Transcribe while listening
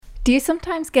Do you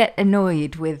sometimes get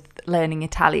annoyed with learning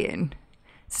Italian?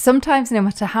 Sometimes, no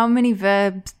matter how many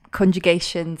verbs,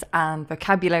 conjugations, and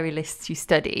vocabulary lists you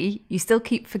study, you still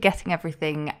keep forgetting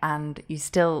everything and you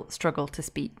still struggle to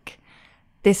speak.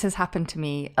 This has happened to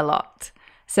me a lot.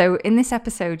 So, in this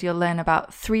episode, you'll learn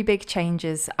about 3 big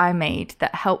changes I made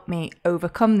that helped me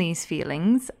overcome these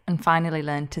feelings and finally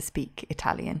learn to speak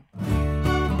Italian.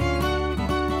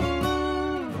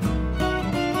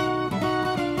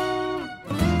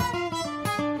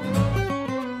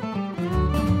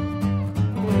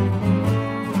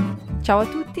 Ciao a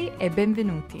tutti e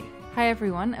benvenuti. Hi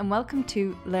everyone and welcome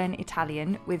to Learn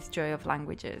Italian with Joy of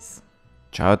Languages.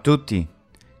 Ciao a tutti!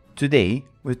 Today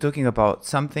we're talking about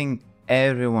something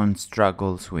everyone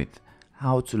struggles with,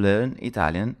 how to learn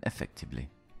Italian effectively.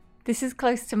 This is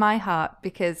close to my heart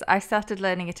because I started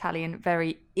learning Italian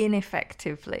very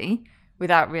ineffectively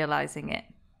without realizing it.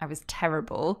 I was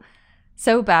terrible.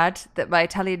 So bad that my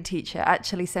Italian teacher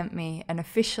actually sent me an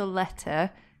official letter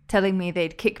telling me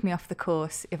they'd kick me off the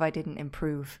course if I didn't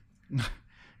improve.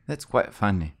 That's quite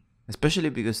funny, especially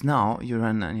because now you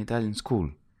run an Italian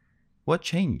school. What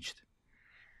changed?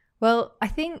 Well, I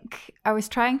think I was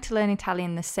trying to learn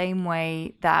Italian the same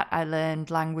way that I learned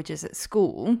languages at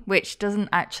school, which doesn't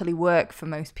actually work for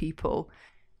most people.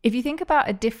 If you think about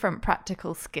a different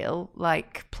practical skill,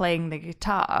 like playing the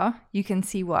guitar, you can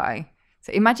see why.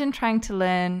 So imagine trying to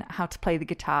learn how to play the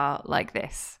guitar like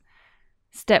this.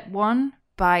 Step 1,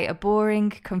 buy a boring,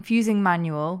 confusing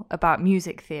manual about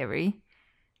music theory.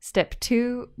 Step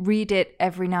 2, read it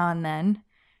every now and then.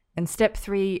 And step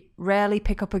 3, rarely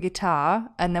pick up a guitar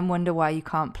and then wonder why you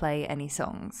can't play any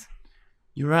songs.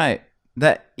 You're right.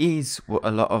 That is what a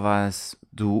lot of us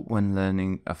do when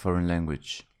learning a foreign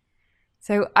language.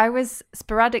 So I was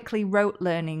sporadically rote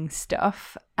learning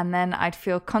stuff, and then I'd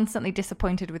feel constantly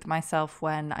disappointed with myself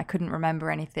when I couldn't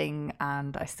remember anything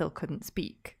and I still couldn't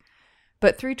speak.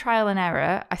 But through trial and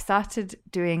error, I started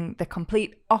doing the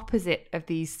complete opposite of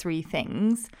these 3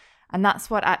 things, and that's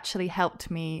what actually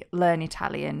helped me learn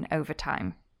Italian over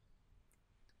time.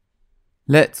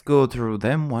 Let's go through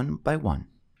them one by one.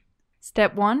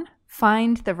 Step 1,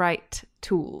 find the right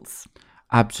tools.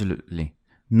 Absolutely.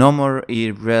 No more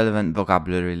irrelevant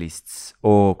vocabulary lists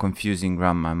or confusing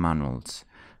grammar manuals.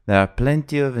 There are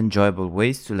plenty of enjoyable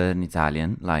ways to learn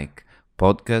Italian, like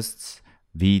podcasts,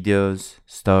 videos,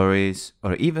 stories,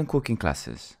 or even cooking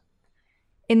classes.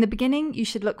 In the beginning, you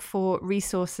should look for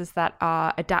resources that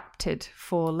are adapted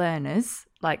for learners,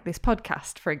 like this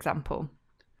podcast, for example.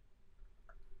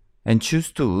 And choose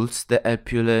tools that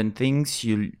help you learn things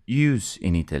you'll use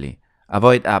in Italy.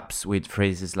 Avoid apps with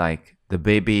phrases like, the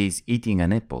baby is eating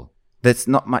an apple. That's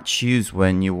not much use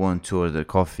when you want to order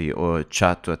coffee or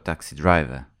chat to a taxi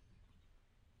driver.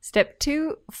 Step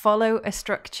 2, follow a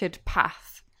structured path.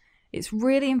 It's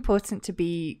really important to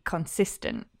be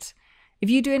consistent. If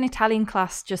you do an Italian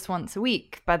class just once a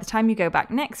week, by the time you go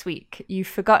back next week, you've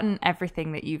forgotten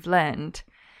everything that you've learned.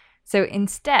 So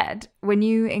instead, when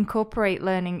you incorporate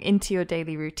learning into your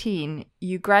daily routine,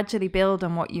 you gradually build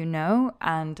on what you know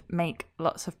and make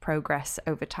lots of progress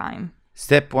over time.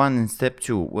 Step 1 and step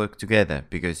 2 work together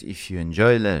because if you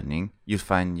enjoy learning, you'll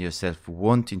find yourself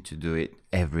wanting to do it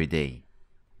every day.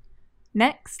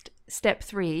 Next, step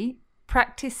 3,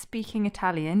 practice speaking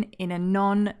Italian in a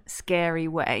non-scary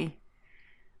way.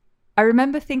 I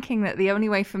remember thinking that the only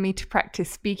way for me to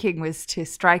practice speaking was to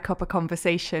strike up a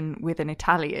conversation with an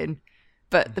Italian.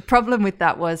 But the problem with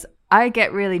that was I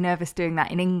get really nervous doing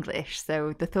that in English,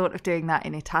 so the thought of doing that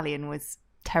in Italian was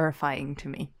terrifying to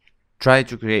me. Try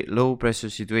to create low-pressure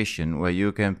situation where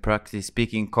you can practice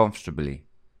speaking comfortably.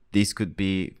 This could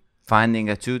be finding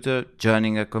a tutor,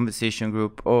 joining a conversation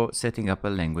group, or setting up a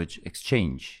language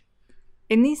exchange.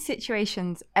 In these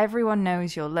situations, everyone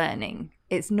knows you're learning.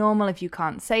 It's normal if you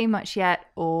can't say much yet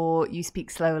or you speak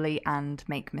slowly and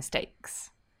make mistakes.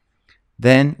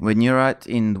 Then, when you're out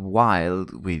in the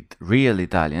wild with real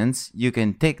Italians, you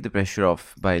can take the pressure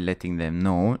off by letting them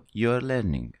know you're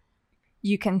learning.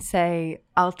 You can say,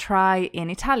 I'll try in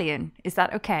Italian. Is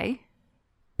that okay?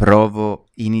 Provo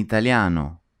in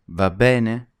italiano. Va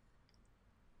bene?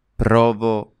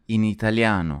 Provo in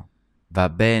italiano. Va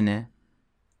bene?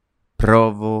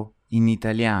 Provo in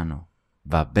italiano.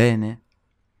 Va bene?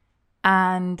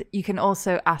 And you can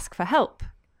also ask for help.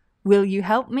 Will you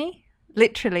help me?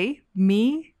 Literally,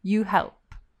 me, you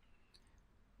help.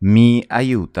 Mi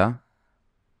aiuta?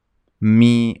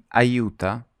 Mi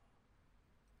aiuta?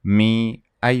 Mi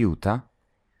aiuta?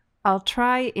 I'll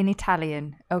try in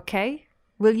Italian, okay?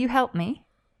 Will you help me?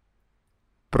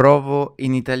 Provo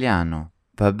in italiano.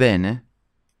 Va bene?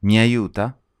 Mi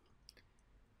aiuta?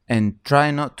 And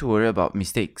try not to worry about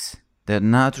mistakes. They're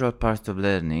natural parts of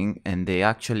learning and they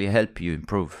actually help you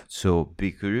improve. So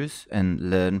be curious and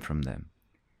learn from them.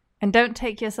 And don't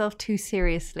take yourself too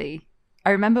seriously. I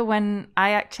remember when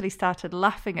I actually started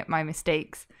laughing at my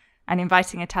mistakes and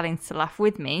inviting Italians to laugh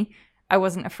with me, I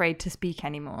wasn't afraid to speak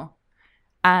anymore.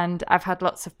 And I've had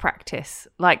lots of practice,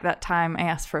 like that time I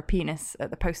asked for a penis at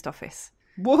the post office.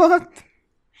 What?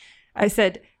 I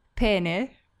said pene,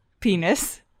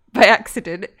 penis, by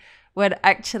accident, when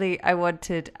actually I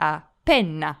wanted a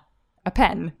penna, a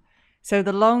pen. So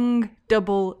the long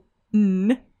double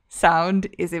n sound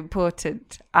is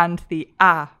important and the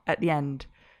a at the end.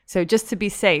 So just to be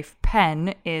safe,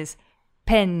 pen is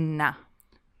penna.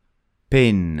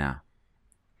 Penna.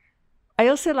 I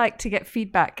also like to get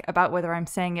feedback about whether I'm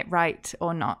saying it right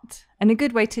or not. And a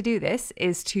good way to do this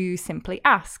is to simply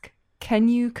ask, can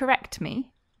you correct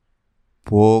me?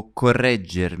 Può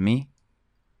correggermi?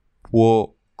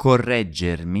 Può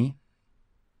correggermi?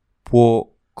 Può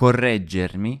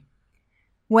correggermi?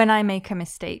 When I make a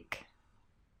mistake.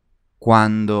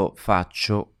 Quando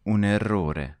faccio un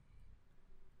errore.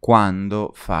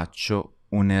 Quando faccio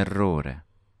un errore.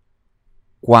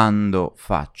 Quando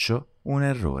faccio un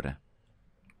errore.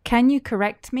 Can you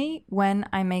correct me when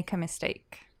I make a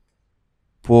mistake?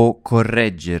 Può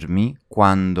correggermi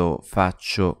quando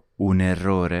faccio un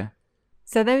errore?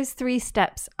 So those 3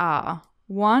 steps are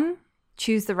 1,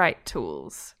 choose the right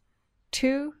tools.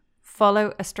 2,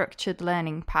 follow a structured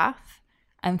learning path.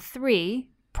 And 3,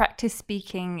 practice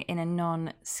speaking in a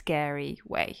non-scary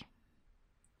way.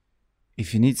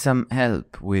 If you need some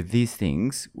help with these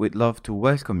things, we'd love to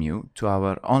welcome you to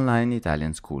our online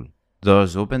Italian school.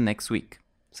 Doors open next week.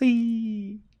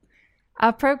 See!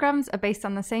 Our programs are based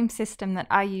on the same system that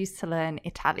I use to learn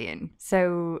Italian.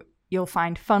 So you'll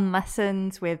find fun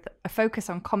lessons with a focus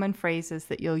on common phrases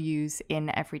that you'll use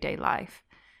in everyday life,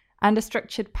 and a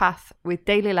structured path with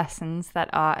daily lessons that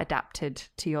are adapted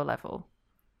to your level.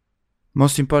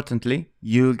 Most importantly,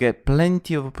 you'll get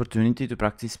plenty of opportunity to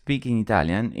practice speaking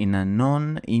Italian in a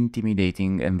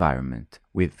non-intimidating environment,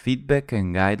 with feedback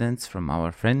and guidance from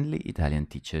our friendly Italian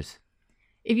teachers.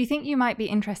 If you think you might be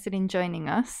interested in joining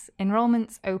us,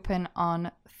 enrollments open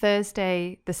on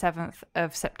Thursday, the 7th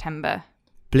of September.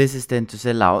 Places tend to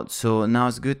sell out, so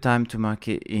now's a good time to mark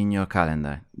it in your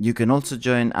calendar. You can also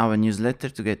join our newsletter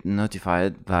to get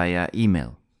notified via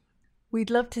email.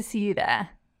 We'd love to see you there.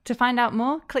 To find out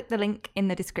more, click the link in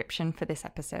the description for this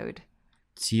episode.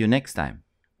 See you next time.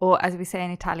 Or as we say in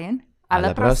Italian,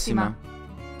 alla prossima.